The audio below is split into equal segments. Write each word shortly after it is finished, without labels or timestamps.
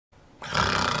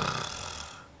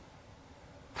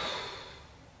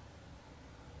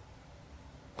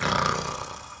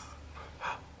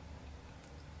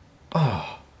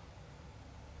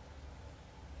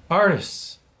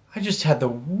Artists, I just had the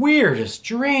weirdest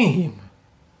dream.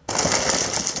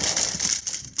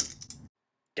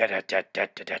 Da da da da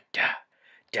da da da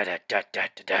da da da da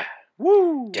da da.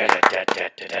 Woo! Da da da da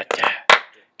da da da.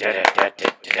 Da da da da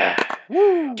da da.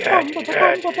 Woo! Da da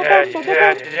da da da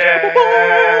da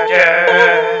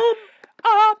da.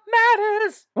 Art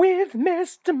Matters with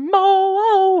Mr.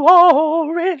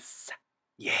 Morris.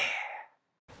 Yeah.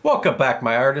 Welcome back,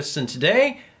 my artists, and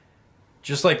today,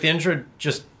 just like the intro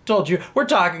just told you, we're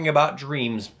talking about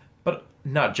dreams, but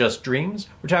not just dreams.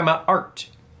 We're talking about art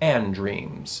and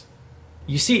dreams.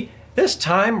 You see, this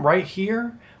time right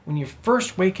here, when you're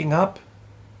first waking up,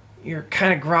 you're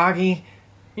kind of groggy,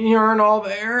 you aren't all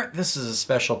there. This is a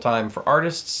special time for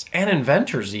artists and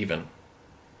inventors even.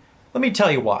 Let me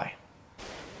tell you why.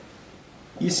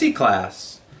 You see,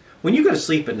 class, when you go to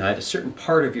sleep at night, a certain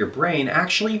part of your brain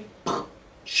actually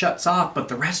shuts off, but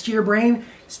the rest of your brain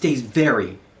stays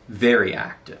very, very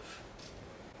active.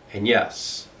 And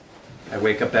yes, I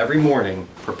wake up every morning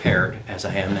prepared as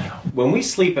I am now. When we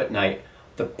sleep at night,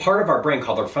 the part of our brain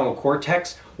called our frontal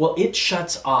cortex, well, it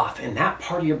shuts off, and that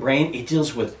part of your brain, it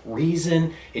deals with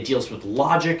reason, it deals with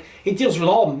logic, it deals with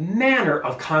all manner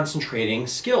of concentrating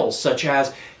skills, such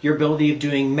as your ability of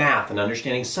doing math and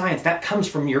understanding science. That comes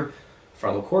from your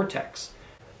frontal cortex.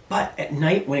 But at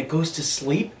night, when it goes to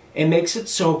sleep, it makes it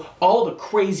so all the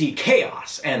crazy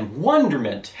chaos and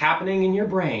wonderment happening in your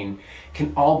brain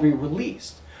can all be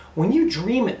released. When you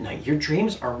dream at night, your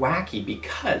dreams are wacky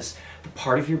because the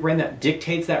part of your brain that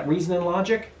dictates that reason and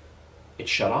logic, it's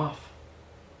shut off.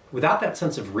 Without that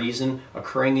sense of reason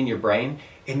occurring in your brain,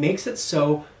 it makes it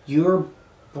so your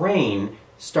brain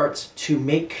starts to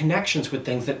make connections with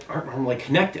things that aren't normally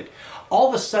connected. All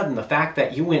of a sudden, the fact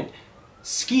that you went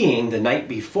skiing the night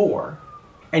before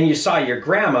and you saw your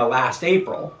grandma last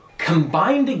April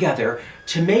combine together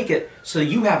to make it so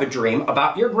you have a dream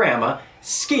about your grandma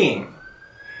skiing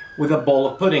with a bowl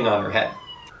of pudding on her head.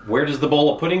 Where does the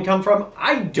bowl of pudding come from?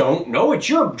 I don't know. It's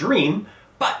your dream,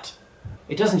 but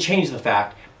it doesn't change the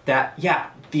fact that, yeah,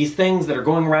 these things that are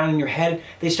going around in your head,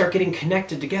 they start getting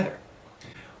connected together.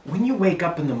 When you wake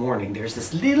up in the morning, there's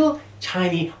this little,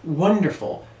 tiny,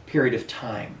 wonderful period of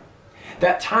time.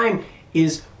 That time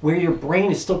is where your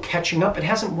brain is still catching up. It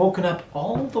hasn't woken up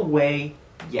all the way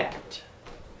yet.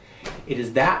 It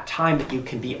is that time that you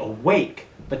can be awake,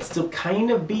 but still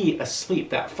kind of be asleep.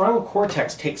 That frontal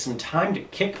cortex takes some time to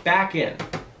kick back in.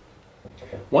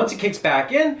 Once it kicks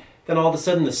back in, then all of a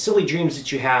sudden the silly dreams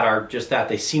that you had are just that.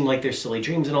 They seem like they're silly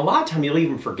dreams, and a lot of time you'll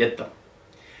even forget them.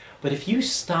 But if you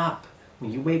stop,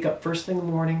 when you wake up first thing in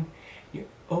the morning, you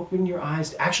open your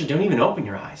eyes. Actually, don't even open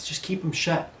your eyes. Just keep them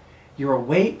shut. You're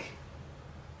awake,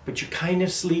 but you're kind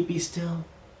of sleepy still.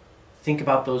 Think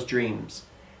about those dreams.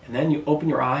 And then you open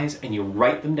your eyes and you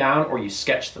write them down or you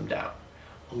sketch them down.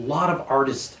 A lot of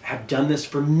artists have done this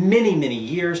for many, many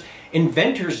years.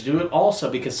 Inventors do it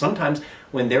also because sometimes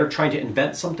when they're trying to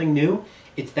invent something new,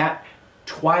 it's that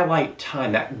twilight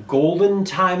time, that golden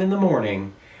time in the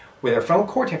morning where their frontal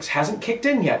cortex hasn't kicked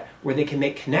in yet, where they can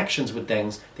make connections with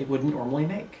things they wouldn't normally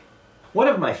make. One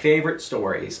of my favorite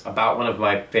stories about one of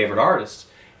my favorite artists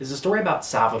is a story about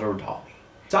Salvador Dali.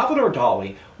 Salvador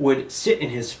Dali would sit in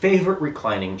his favorite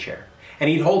reclining chair, and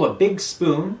he'd hold a big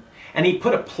spoon, and he'd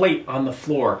put a plate on the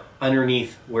floor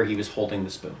underneath where he was holding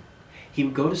the spoon. He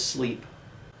would go to sleep.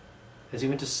 As he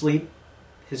went to sleep,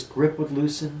 his grip would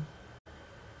loosen,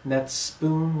 and that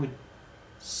spoon would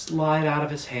slide out of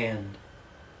his hand,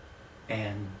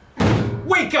 and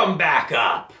wake him back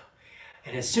up!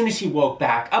 And as soon as he woke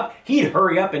back up, he'd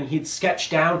hurry up and he'd sketch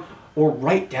down or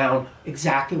write down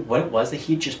exactly what it was that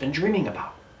he'd just been dreaming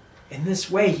about. In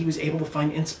this way, he was able to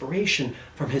find inspiration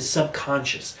from his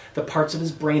subconscious, the parts of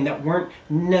his brain that weren't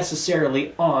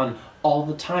necessarily on all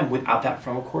the time without that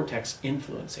frontal cortex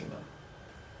influencing them.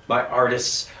 My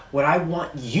artists, what I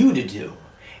want you to do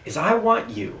is I want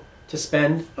you to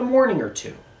spend a morning or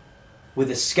two with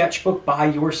a sketchbook by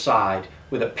your side,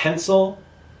 with a pencil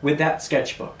with that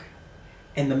sketchbook.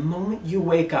 And the moment you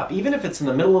wake up, even if it's in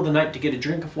the middle of the night to get a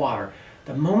drink of water,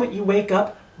 the moment you wake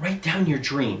up, write down your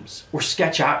dreams or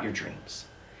sketch out your dreams.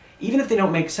 Even if they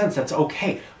don't make sense, that's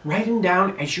okay. Write them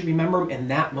down as you remember them in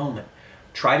that moment.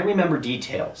 Try to remember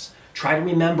details. Try to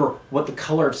remember what the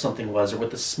color of something was or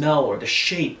what the smell or the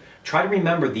shape. Try to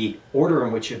remember the order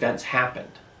in which events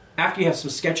happened. After you have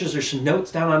some sketches or some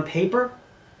notes down on paper,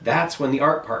 that's when the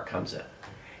art part comes in.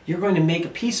 You're going to make a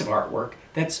piece of artwork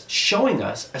that's showing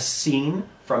us a scene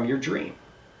from your dream.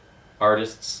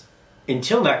 Artists,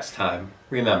 until next time,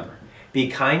 remember, be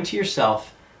kind to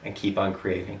yourself and keep on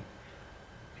creating.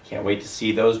 I can't wait to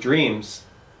see those dreams.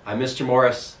 I'm Mr.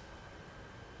 Morris.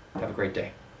 Have a great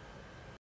day.